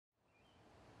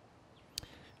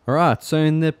Alright, so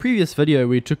in the previous video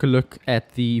we took a look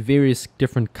at the various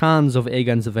different kinds of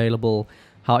airguns available,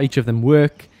 how each of them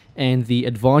work, and the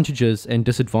advantages and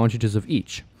disadvantages of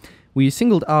each. We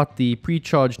singled out the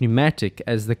pre-charged pneumatic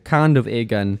as the kind of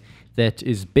airgun that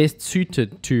is best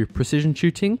suited to precision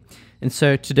shooting, and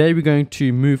so today we're going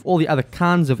to move all the other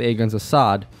kinds of airguns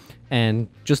aside and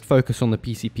just focus on the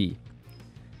PCP.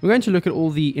 We're going to look at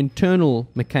all the internal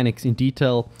mechanics in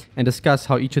detail and discuss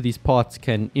how each of these parts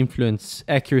can influence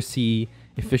accuracy,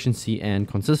 efficiency, and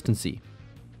consistency.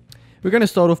 We're going to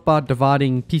start off by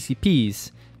dividing PCPs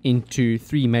into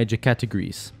three major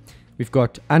categories. We've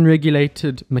got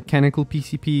unregulated mechanical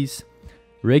PCPs,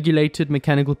 regulated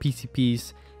mechanical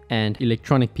PCPs, and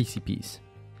electronic PCPs.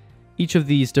 Each of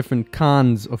these different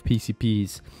kinds of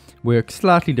PCPs work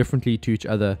slightly differently to each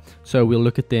other, so we'll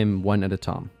look at them one at a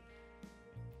time.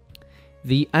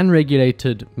 The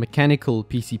unregulated mechanical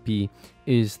PCP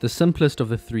is the simplest of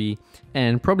the three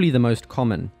and probably the most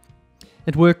common.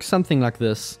 It works something like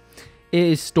this.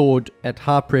 Air is stored at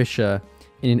high pressure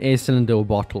in an air cylinder or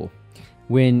bottle.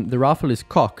 When the rifle is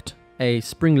cocked, a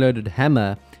spring-loaded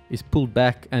hammer is pulled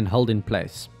back and held in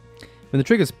place. When the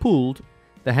trigger is pulled,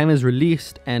 the hammer is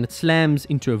released and it slams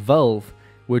into a valve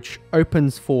which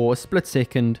opens for a split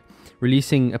second,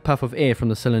 releasing a puff of air from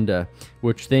the cylinder,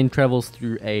 which then travels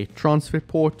through a transfer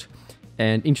port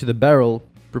and into the barrel,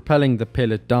 propelling the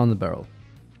pellet down the barrel.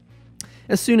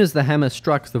 As soon as the hammer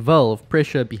strikes the valve,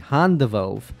 pressure behind the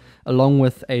valve, along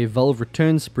with a valve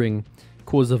return spring,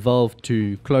 cause the valve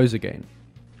to close again.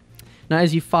 Now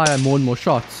as you fire more and more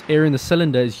shots, air in the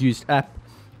cylinder is used up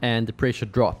and the pressure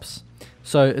drops.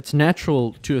 So it's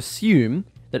natural to assume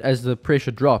that as the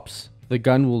pressure drops, the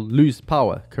gun will lose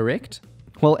power, correct?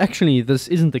 Well, actually, this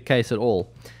isn't the case at all.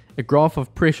 A graph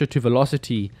of pressure to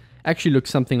velocity actually looks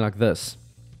something like this.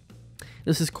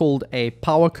 This is called a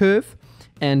power curve,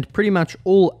 and pretty much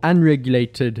all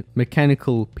unregulated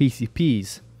mechanical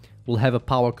PCPs will have a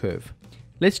power curve.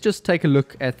 Let's just take a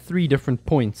look at three different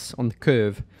points on the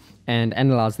curve and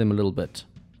analyze them a little bit.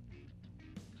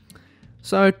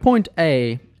 So at point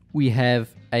A, we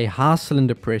have a high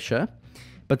cylinder pressure,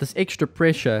 but this extra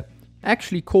pressure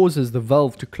actually causes the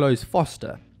valve to close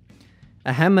faster.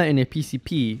 A hammer in a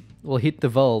PCP will hit the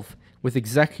valve with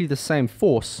exactly the same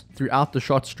force throughout the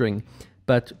shot string,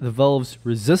 but the valve's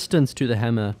resistance to the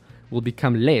hammer will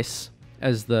become less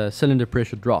as the cylinder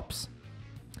pressure drops.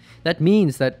 That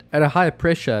means that at a higher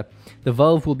pressure, the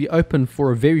valve will be open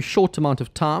for a very short amount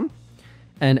of time,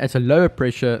 and at a lower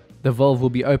pressure, the valve will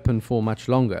be open for much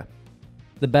longer.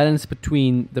 The balance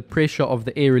between the pressure of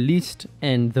the air released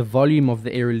and the volume of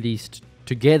the air released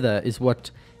together is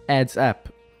what adds up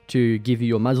to give you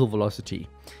your muzzle velocity.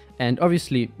 And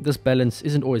obviously this balance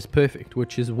isn't always perfect,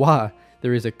 which is why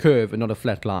there is a curve and not a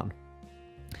flat line.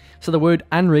 So the word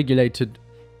unregulated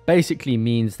basically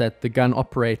means that the gun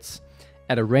operates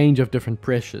at a range of different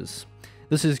pressures.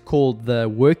 This is called the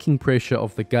working pressure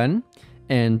of the gun,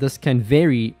 and this can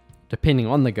vary depending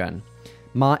on the gun.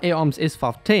 My AirArms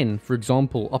S510, for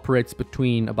example, operates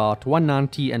between about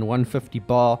 190 and 150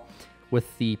 bar,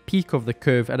 with the peak of the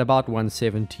curve at about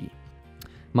 170.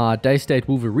 My Daystate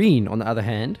Wolverine, on the other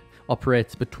hand,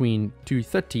 operates between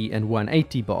 230 and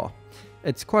 180 bar.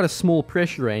 It's quite a small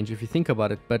pressure range if you think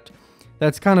about it, but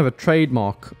that's kind of a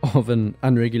trademark of an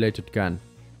unregulated gun.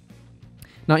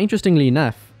 Now, interestingly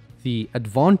enough, the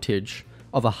advantage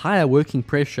of a higher working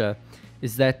pressure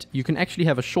is that you can actually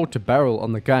have a shorter barrel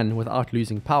on the gun without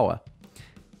losing power.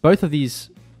 Both of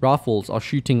these rifles are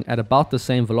shooting at about the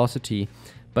same velocity,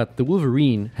 but the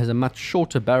Wolverine has a much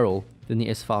shorter barrel than the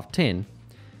S510.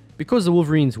 Because the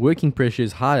Wolverine's working pressure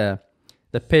is higher,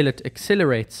 the pellet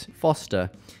accelerates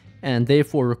faster and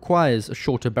therefore requires a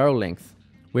shorter barrel length,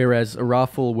 whereas a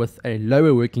rifle with a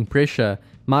lower working pressure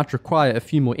might require a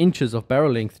few more inches of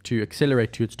barrel length to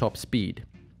accelerate to its top speed.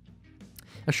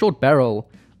 A short barrel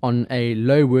on a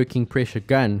low working pressure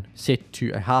gun set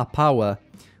to a high power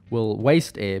will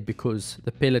waste air because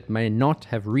the pellet may not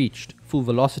have reached full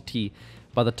velocity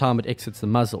by the time it exits the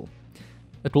muzzle.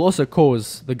 It will also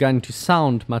cause the gun to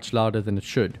sound much louder than it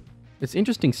should. It's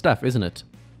interesting stuff, isn't it?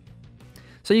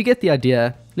 So you get the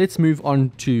idea. Let's move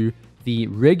on to the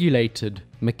regulated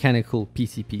mechanical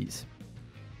PCPs.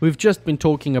 We've just been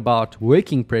talking about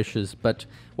working pressures, but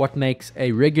what makes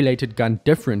a regulated gun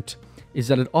different is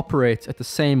that it operates at the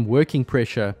same working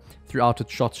pressure throughout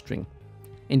its shot string.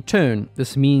 In turn,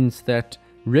 this means that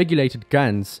regulated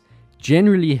guns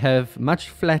generally have much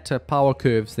flatter power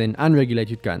curves than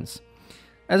unregulated guns.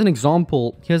 As an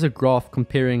example, here's a graph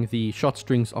comparing the shot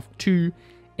strings of two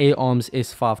AirArms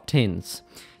S510s.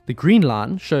 The green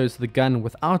line shows the gun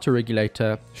without a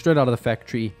regulator straight out of the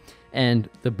factory, and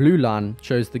the blue line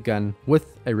shows the gun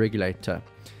with a regulator.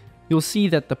 You'll see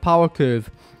that the power curve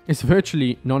is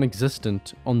virtually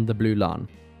non-existent on the blue line.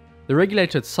 The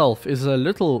regulator itself is a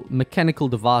little mechanical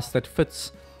device that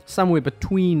fits somewhere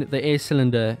between the air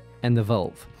cylinder and the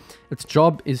valve. Its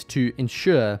job is to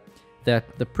ensure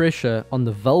that the pressure on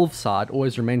the valve side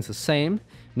always remains the same,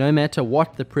 no matter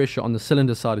what the pressure on the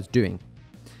cylinder side is doing.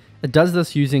 It does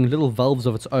this using little valves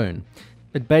of its own.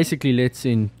 It basically lets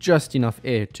in just enough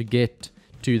air to get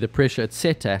to the pressure it's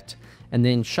set at, and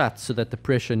then shuts so that the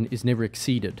pressure is never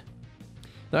exceeded.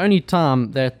 The only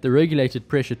time that the regulated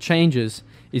pressure changes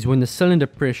is when the cylinder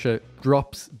pressure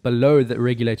drops below the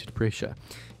regulated pressure,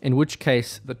 in which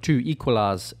case the two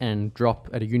equalize and drop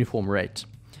at a uniform rate.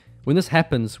 When this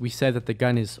happens, we say that the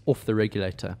gun is off the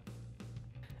regulator.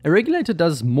 A regulator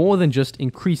does more than just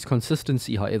increase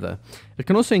consistency, however. It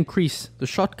can also increase the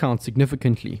shot count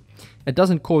significantly. It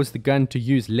doesn't cause the gun to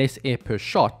use less air per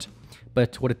shot,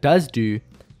 but what it does do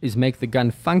is make the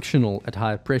gun functional at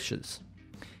higher pressures.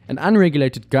 An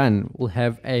unregulated gun will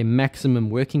have a maximum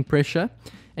working pressure,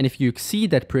 and if you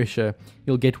exceed that pressure,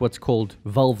 you'll get what's called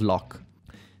valve lock.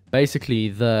 Basically,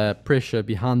 the pressure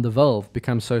behind the valve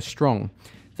becomes so strong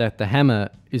that the hammer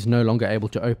is no longer able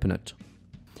to open it.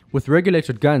 With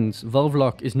regulated guns, valve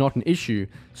lock is not an issue,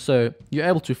 so you're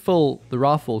able to fill the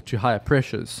rifle to higher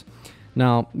pressures.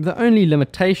 Now, the only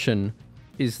limitation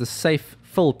is the safe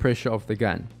fill pressure of the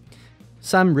gun.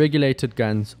 Some regulated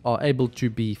guns are able to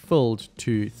be filled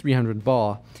to 300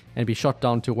 bar and be shot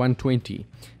down to 120.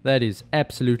 That is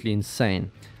absolutely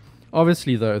insane.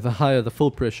 Obviously though, the higher the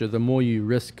fill pressure, the more you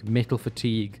risk metal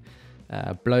fatigue,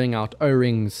 blowing out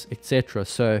O-rings, etc.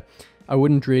 So I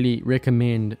wouldn't really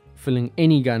recommend filling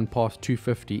any gun past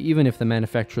 250, even if the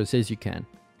manufacturer says you can.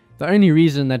 The only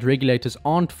reason that regulators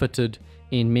aren't fitted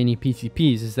in many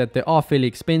PCPs is that they are fairly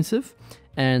expensive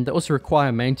and they also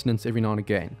require maintenance every now and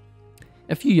again.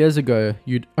 A few years ago,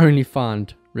 you'd only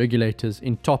find regulators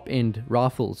in top-end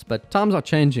rifles, but times are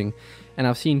changing and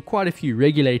I've seen quite a few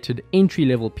regulated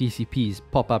entry-level PCPs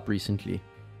pop up recently.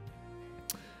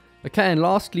 Okay, and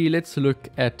lastly, let's look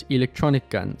at electronic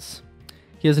guns.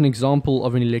 Here's an example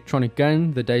of an electronic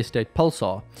gun, the Daystate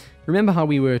Pulsar. Remember how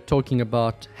we were talking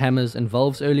about hammers and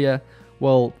valves earlier?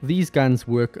 Well, these guns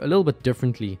work a little bit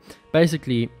differently.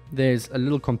 Basically, there's a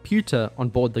little computer on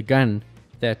board the gun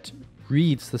that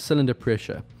reads the cylinder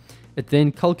pressure. It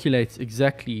then calculates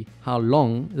exactly how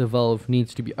long the valve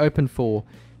needs to be open for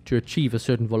to achieve a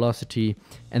certain velocity,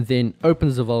 and then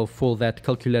opens the valve for that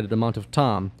calculated amount of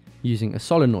time using a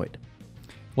solenoid.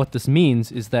 What this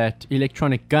means is that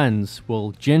electronic guns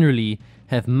will generally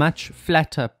have much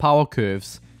flatter power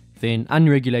curves than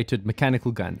unregulated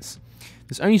mechanical guns.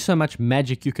 There's only so much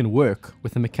magic you can work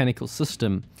with a mechanical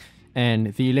system,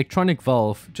 and the electronic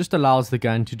valve just allows the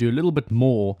gun to do a little bit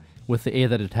more with the air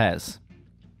that it has.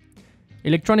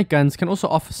 Electronic guns can also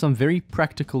offer some very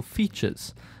practical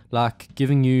features, like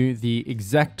giving you the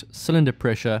exact cylinder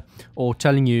pressure or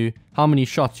telling you how many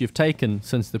shots you've taken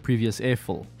since the previous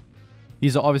airfill.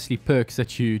 These are obviously perks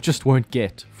that you just won't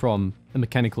get from a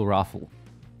mechanical rifle.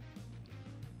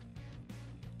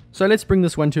 So let's bring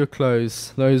this one to a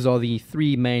close. Those are the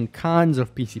three main kinds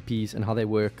of PCPs and how they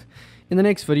work. In the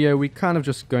next video, we're kind of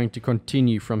just going to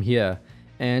continue from here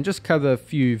and just cover a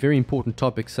few very important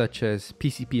topics such as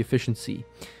PCP efficiency.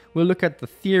 We'll look at the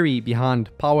theory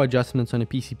behind power adjustments on a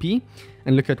PCP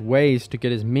and look at ways to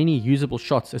get as many usable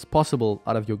shots as possible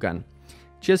out of your gun.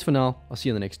 Cheers for now. I'll see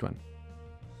you in the next one.